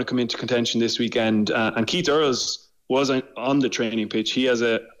maybe going to come into contention this weekend, and Keith Earls was on the training pitch. He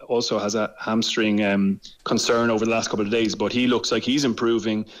also has a hamstring concern over the last couple of days, but he looks like he's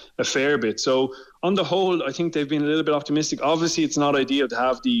improving a fair bit. So on the whole, I think they've been a little bit optimistic. Obviously it's not ideal to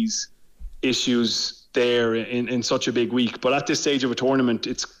have these issues there in such a big week, but at this stage of a tournament,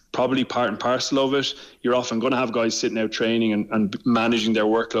 it's probably part and parcel of it. You're often going to have guys sitting out training and managing their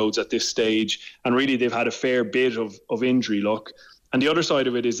workloads at this stage, and really they've had a fair bit of injury luck. And the other side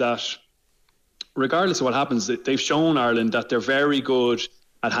of it is that regardless of what happens, they've shown Ireland that they're very good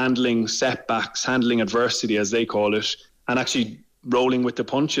at handling setbacks, handling adversity as they call it, and actually rolling with the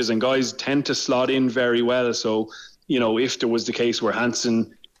punches, and guys tend to slot in very well. So if there was the case where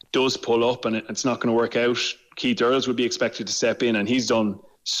Hansen does pull up and it's not going to work out, Keith Earls would be expected to step in, and he's done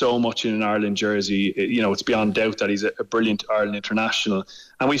so much in an Ireland jersey. It's beyond doubt that he's a brilliant Ireland international,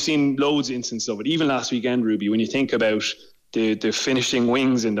 and we've seen loads of instances of it. Even last weekend, Ruby, when you think about the finishing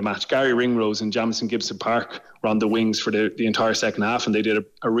wings in the match, Gary Ringrose and Jamison Gibson Park were on the wings for the entire second half, and they did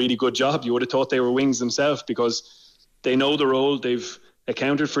a really good job. You would have thought they were wings themselves, because they know the role. They've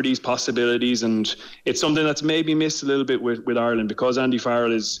accounted for these possibilities, and it's something that's maybe missed a little bit with Ireland, because Andy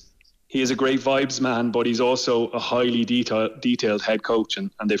Farrell is a great vibes man, but he's also a highly detailed head coach,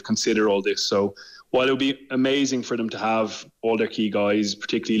 and they've considered all this. So while it would be amazing for them to have all their key guys,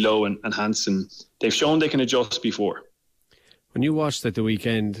 particularly Lowe and Hansen, they've shown they can adjust before. When you watched at the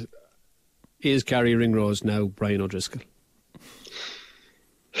weekend, is Gary Ringrose now Brian O'Driscoll?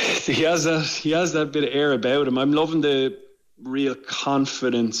 He has that bit of air about him. I'm loving the real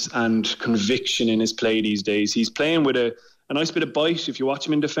confidence and conviction in his play these days. He's playing with a nice bit of bite. If you watch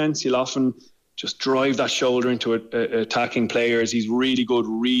him in defence, he'll often just drive that shoulder into attacking players. He's really good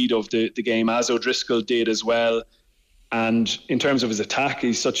read of the game, as O'Driscoll did as well. And in terms of his attack,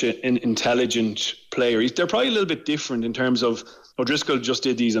 he's such an intelligent player. They're probably a little bit different in terms of O'Driscoll just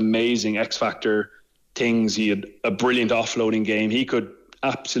did these amazing X-Factor things. He had a brilliant offloading game. He could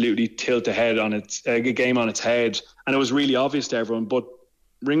absolutely tilt a game on its head, and it was really obvious to everyone. But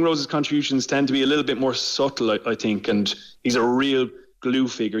Ringrose's contributions tend to be a little bit more subtle, I think, and he's a real glue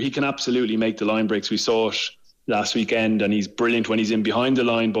figure. He can absolutely make the line breaks. We saw it last weekend, and he's brilliant when he's in behind the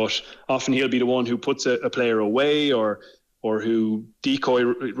line, but often he'll be the one who puts a player away or who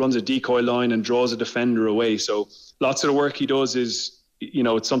runs a decoy line and draws a defender away. So lots of the work he does is,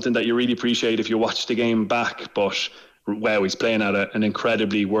 it's something that you really appreciate if you watch the game back. But wow, he's playing at an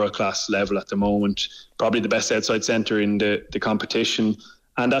incredibly world-class level at the moment, probably the best outside centre in the competition.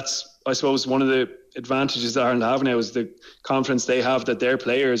 And that's, I suppose, one of the advantages that Ireland have now is the confidence they have that their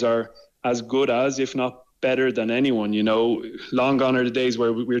players are as good as, if not better than anyone. Long gone are the days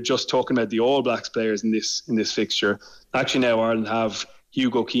where we're just talking about the All Blacks players in this fixture. Actually now Ireland have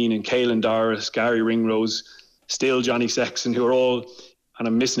Hugo Keenan, Caelan Doris, Gary Ringrose, still Johnny Sexton, who are all, and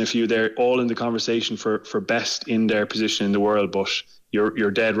I'm missing a few there, all in the conversation for best in their position in the world. But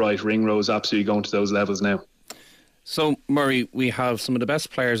you're dead right, Ringrose absolutely going to those levels now. So, Murray, we have some of the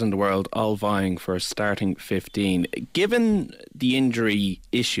best players in the world all vying for a starting 15. Given the injury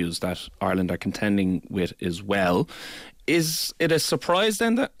issues that Ireland are contending with as well, Is it a surprise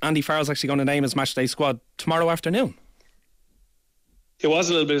then that Andy Farrell's actually going to name his matchday squad tomorrow afternoon? It was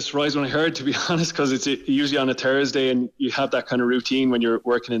a little bit of a surprise when I heard, to be honest, because it's usually on a Thursday and you have that kind of routine when you're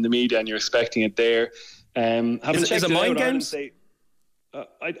working in the media and you're expecting it there. Is it mind games?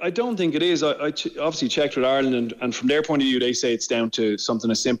 I don't think it is. I obviously checked with Ireland, and from their point of view, they say it's down to something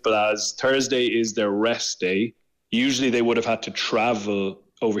as simple as Thursday is their rest day. Usually they would have had to travel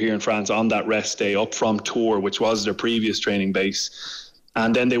over here in France on that rest day up from Tours, which was their previous training base.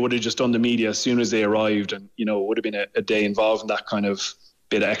 And then they would have just done the media as soon as they arrived, and it would have been a day involved in that kind of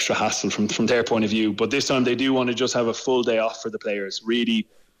bit of extra hassle from their point of view. But this time they do want to just have a full day off for the players. Really,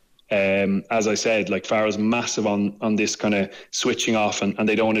 as I said, like Farrell's massive on this kind of switching off, and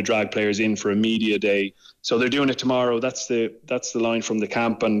they don't want to drag players in for a media day. So they're doing it tomorrow. That's the line from the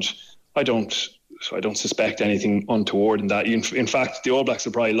camp, and I don't suspect anything untoward in that. In fact, the All Blacks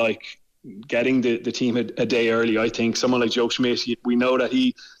will probably like getting the team a day early. I think someone like Joe Schmidt, we know that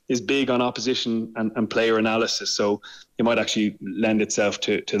he is big on opposition and player analysis, so it might actually lend itself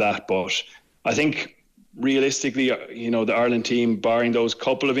to that. But I think realistically, the Ireland team, barring those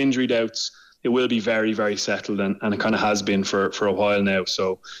couple of injury doubts, it will be very, very settled, and it kind of has been for a while now.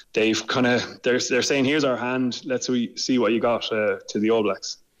 So they're saying, here's our hand, let's see what you got to the All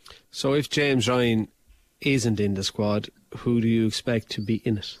Blacks. So if James Ryan isn't in the squad, who do you expect to be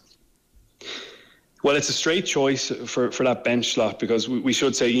in it? Well, it's a straight choice for that bench slot, because we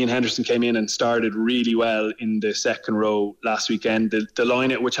should say Ian Henderson came in and started really well in the second row last weekend. The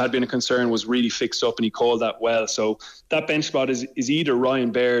line, which had been a concern, was really fixed up, and he called that well. So that bench spot is either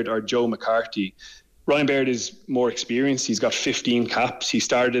Ryan Baird or Joe McCarthy. Ryan Baird is more experienced. He's got 15 caps. He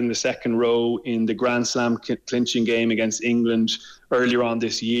started in the second row in the Grand Slam clinching game against England earlier on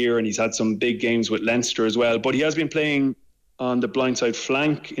this year, and he's had some big games with Leinster as well. But he has been playing on the blindside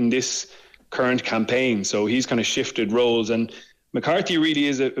flank in this current campaign, so he's kind of shifted roles, and McCarthy really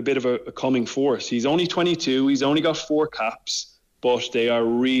is a bit of a coming force. He's only 22, he's only got 4 caps, but they are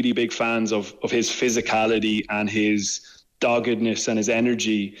really big fans of his physicality and his doggedness and his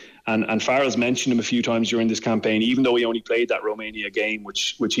energy, and Farrell's mentioned him a few times during this campaign, even though he only played that Romania game,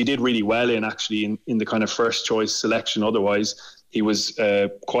 which he did really well in, actually, in the kind of first choice selection. Otherwise he was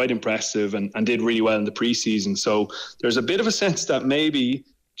quite impressive and did really well in the pre-season. So there's a bit of a sense that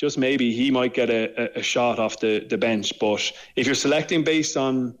just maybe he might get a shot off the bench. But if you're selecting based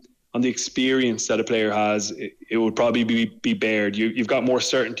on the experience that a player has, it would probably be Baird. You've got more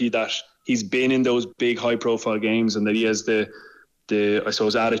certainty that he's been in those big high profile games and that he has the I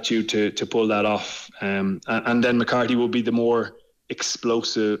suppose attitude to pull that off. And then McCarthy will be the more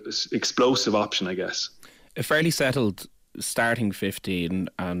explosive option, I guess. A fairly settled starting 15,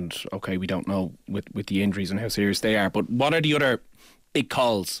 and okay, we don't know with the injuries and how serious they are, but what are the other big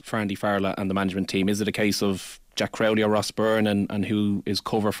calls for Andy Farrell and the management team? Is it a case of Jack Crowley or Ross Byrne and who is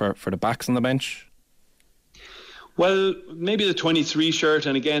cover for the backs on the bench? Well, maybe the 23 shirt,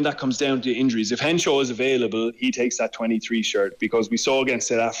 and again that comes down to injuries. If Henshaw is available, he takes that 23 shirt, because we saw against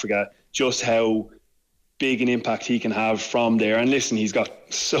South Africa just how big an impact he can have from there. And listen, he's got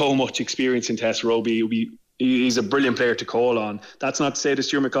so much experience in Test rugby. He's a brilliant player to call on. That's not to say that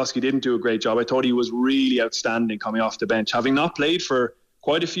Stuart McCoskey didn't do a great job. I thought he was really outstanding coming off the bench, having not played for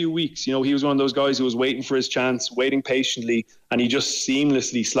quite a few weeks. He was one of those guys who was waiting for his chance, waiting patiently, and he just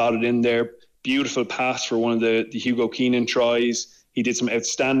seamlessly slotted in there. Beautiful pass for one of the Hugo Keenan tries. He did some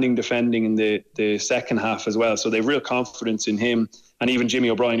outstanding defending in the second half as well. So they have real confidence in him. And even Jimmy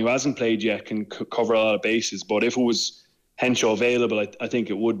O'Brien, who hasn't played yet, can cover a lot of bases. But if it was Henshaw available, I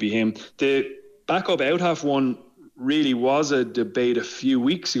think it would be him. The backup out half one really was a debate a few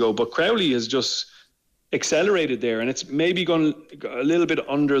weeks ago, but Crowley has just accelerated there, and it's maybe gone a little bit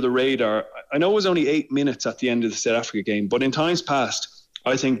under the radar. I know it was only 8 minutes at the end of the South Africa game, but in times past,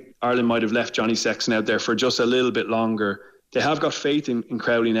 I think Ireland might have left Johnny Sexton out there for just a little bit longer. They have got faith in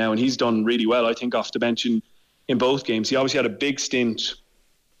Crowley now, and he's done really well, I think, off the bench in both games. He obviously had a big stint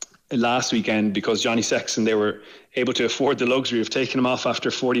last weekend because Johnny Sexton, they were able to afford the luxury of taking him off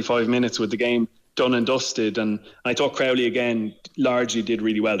after 45 minutes with the game done and dusted. And I thought Crowley again largely did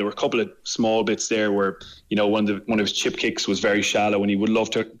really well. There were a couple of small bits there where one of his chip kicks was very shallow and he would love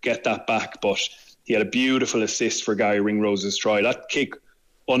to get that back, but he had a beautiful assist for Gary Ringrose's try. That kick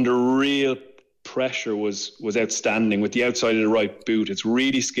under real pressure was outstanding with the outside of the right boot. It's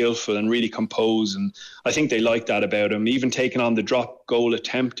really skillful and really composed, and I think they like that about him. Even taking on the drop goal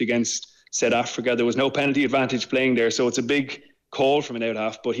attempt against South Africa, there was no penalty advantage playing there, so it's a big call from an out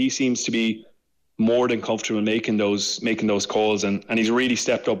half, but he seems to be more than comfortable making those calls, and he's really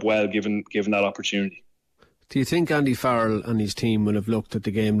stepped up well given that opportunity. Do you think Andy Farrell and his team will have looked at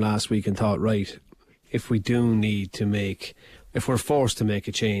the game last week and thought, right, if we do need to if we're forced to make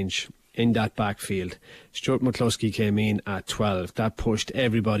a change in that backfield. Stuart McCluskey came in at 12. That pushed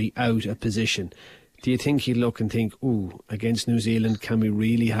everybody out of position. Do you think he'd look and think, against New Zealand, can we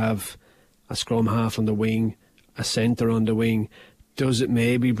really have a scrum half on the wing, a centre on the wing? Does it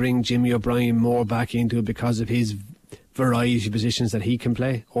maybe bring Jimmy O'Brien more back into it because of his variety of positions that he can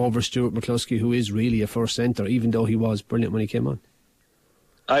play over Stuart McCluskey, who is really a first centre, even though he was brilliant when he came on?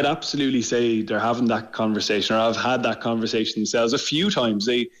 I'd absolutely say they're having that conversation, or I've had that conversation themselves a few times.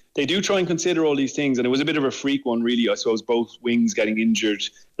 They do try and consider all these things, and it was a bit of a freak one, really. I suppose both wings getting injured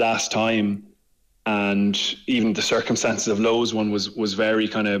last time, and even the circumstances of Lowe's one was very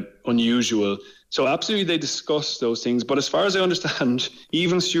kind of unusual. So absolutely they discuss those things. But as far as I understand,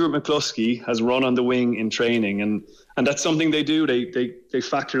 even Stuart McCluskey has run on the wing in training, and that's something they do. They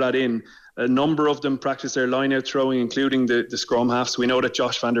factor that in. A number of them practice their line-out throwing, including the scrum halves. We know that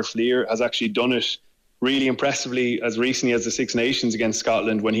Josh van der Fleer has actually done it really impressively as recently as the Six Nations against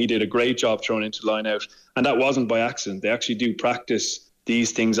Scotland, when he did a great job throwing into line-out. And that wasn't by accident. They actually do practice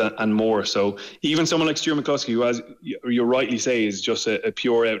these things and more. So even someone like Stuart McCluskey, who, as you rightly say, is just a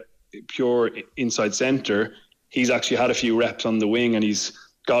pure inside centre, he's actually had a few reps on the wing, and he's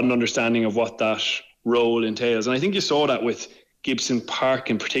got an understanding of what that role entails. And I think you saw that with Gibson Park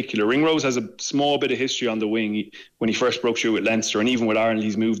in particular. Ringrose has a small bit of history on the wing. When he first broke through with Leinster, and even with Ireland,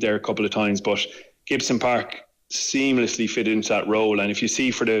 he's moved there a couple of times, but Gibson Park seamlessly fit into that role. And if you see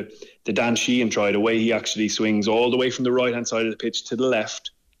for the Dan Sheehan try, the way he actually swings all the way from the right hand side of the pitch to the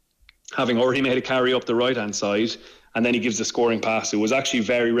left, having already made a carry up the right hand side, and then he gives the scoring pass, it was actually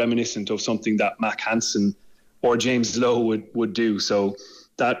very reminiscent of something that Mac Hansen or James Lowe would do. So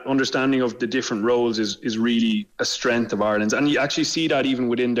that understanding of the different roles is really a strength of Ireland's. And you actually see that even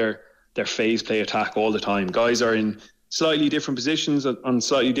within their phase play attack all the time. Guys are in slightly different positions on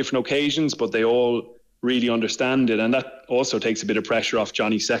slightly different occasions, but they all really understand it. And that also takes a bit of pressure off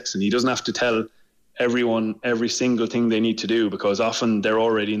Johnny Sexton. He doesn't have to tell everyone every single thing they need to do, because often they're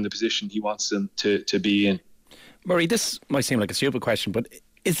already in the position he wants them to be in. Murray, this might seem like a stupid question, but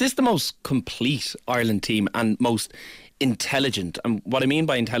is this the most complete Ireland team and most intelligent? And what I mean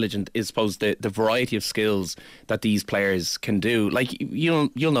by intelligent is, suppose, the variety of skills that these players can do. Like, you'll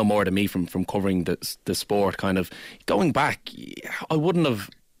know more than me from covering the sport. Kind of going back, I wouldn't have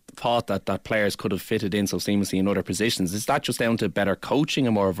thought that players could have fitted in so seamlessly in other positions. Is that just down to better coaching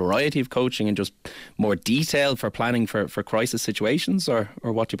and more variety of coaching and just more detail for planning for crisis situations, or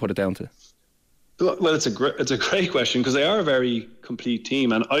what do you put it down to? Well, it's a great question, because they are a very complete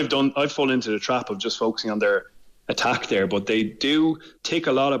team, and I've fallen into the trap of just focusing on their attack there, but they do tick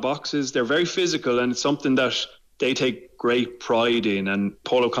a lot of boxes. They're very physical, and it's something that they take great pride in. And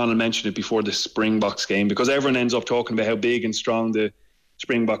Paul O'Connell mentioned it before the Springboks game, because everyone ends up talking about how big and strong the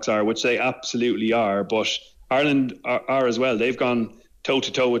Springboks are, which they absolutely are, but Ireland are as well. They've gone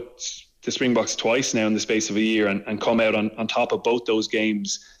toe-to-toe with the Springboks twice now in the space of a year, and come out on top of both those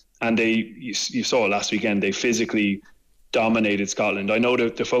games. And you saw it last weekend, they physically dominated Scotland. I know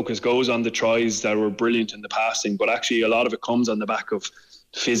that the focus goes on the tries that were brilliant in the passing, but actually a lot of it comes on the back of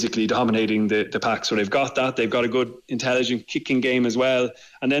physically dominating the pack. So they've got that. They've got a good, intelligent kicking game as well.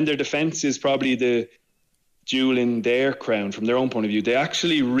 And then their defence is probably the jewel in their crown from their own point of view. They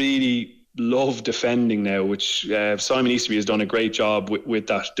actually really love defending now, which Simon Easterby has done a great job with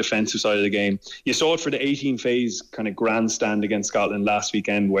that defensive side of the game. You saw it for the 18 phase kind of grandstand against Scotland last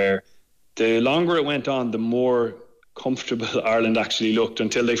weekend, where the longer it went on, the more comfortable Ireland actually looked,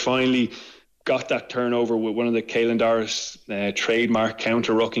 until they finally got that turnover with one of the Caelan Doris trademark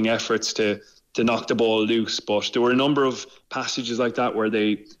counter-rucking efforts to knock the ball loose. But there were a number of passages like that where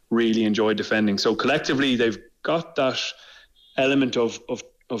they really enjoyed defending. So collectively, they've got that element of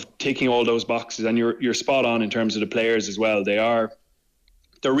ticking all those boxes, and you're spot on in terms of the players as well. They're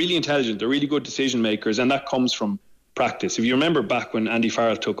really intelligent, they're really good decision makers, and that comes from practice. If you remember back when Andy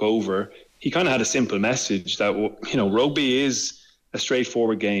Farrell took over, he kind of had a simple message that, rugby is a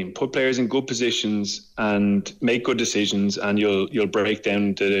straightforward game. Put players in good positions and make good decisions, and you'll break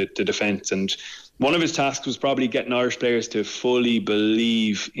down the defence. And one of his tasks was probably getting Irish players to fully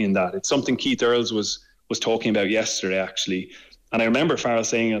believe in that. It's something Keith Earls was talking about yesterday, actually. And I remember Farrell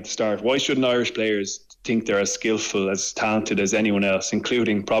saying at the start, why shouldn't Irish players think they're as skillful, as talented as anyone else,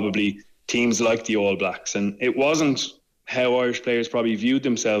 including probably teams like the All Blacks? And it wasn't how Irish players probably viewed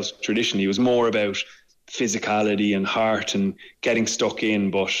themselves traditionally. It was more about physicality and heart and getting stuck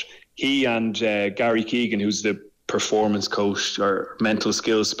in. But he and Gary Keegan, who's the performance coach or mental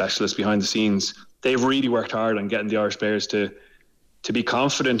skills specialist behind the scenes, they've really worked hard on getting the Irish players to be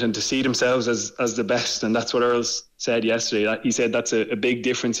confident and to see themselves as the best. And that's what Earls said yesterday. He said that's a big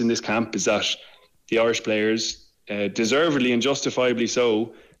difference in this camp, is that the Irish players, deservedly and justifiably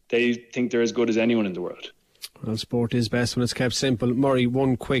so, they think they're as good as anyone in the world. Well, sport is best when it's kept simple. Murray,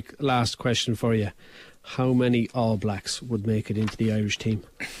 one quick last question for you. How many All Blacks would make it into the Irish team?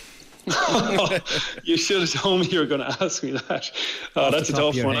 You should have told me you were going to ask me that. That's a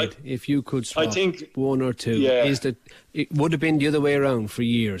tough one. If you could swap, I think one or two, it would have been the other way around for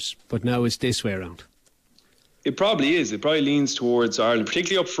years, but now it's this way around. It probably is. It probably leans towards Ireland,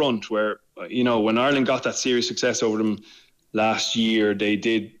 particularly up front, where, you know, when Ireland got that serious success over them last year, they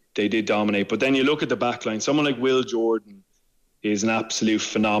did dominate. But then you look at the back line, someone like Will Jordan is an absolute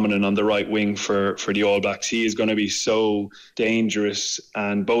phenomenon on the right wing for the All Blacks. He is going to be so dangerous.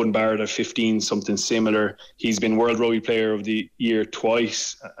 And Bowden Barrett at 15, something similar. He's been World Rugby Player of the Year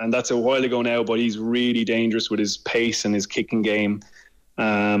twice, and that's a while ago now, but he's really dangerous with his pace and his kicking game.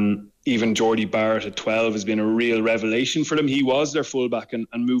 Even Geordie Barrett at 12 has been a real revelation for them. He was their fullback and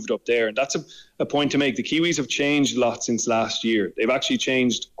moved up there. And that's a point to make. The Kiwis have changed a lot since last year. They've actually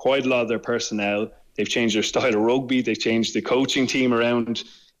changed quite a lot of their personnel. They've changed their style of rugby. They've changed the coaching team around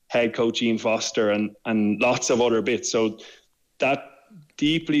head coach Ian Foster and lots of other bits. So that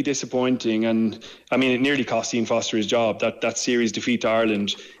deeply disappointing. And I mean, it nearly cost Ian Foster his job. That series defeat to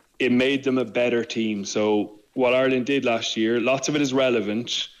Ireland, it made them a better team. So what Ireland did last year, lots of it is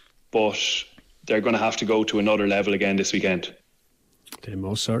relevant, but they're going to have to go to another level again this weekend. They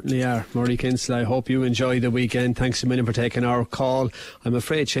most certainly are. Murray Kinsella, I hope you enjoy the weekend. Thanks a million for taking our call. I'm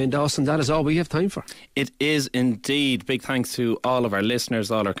afraid, Shane Dawson, that is all we have time for. It is indeed. Big thanks to all of our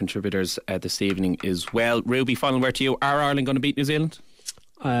listeners, all our contributors this evening as well. Ruby, final word to you. Are Ireland going to beat New Zealand?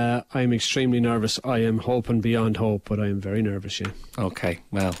 I'm extremely nervous. I am hoping beyond hope, but I am very nervous, yeah. OK,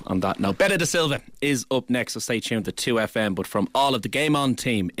 well, on that note, Bella Da Silva is up next, so stay tuned to 2FM. But from all of the Game On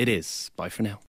team, it is bye for now.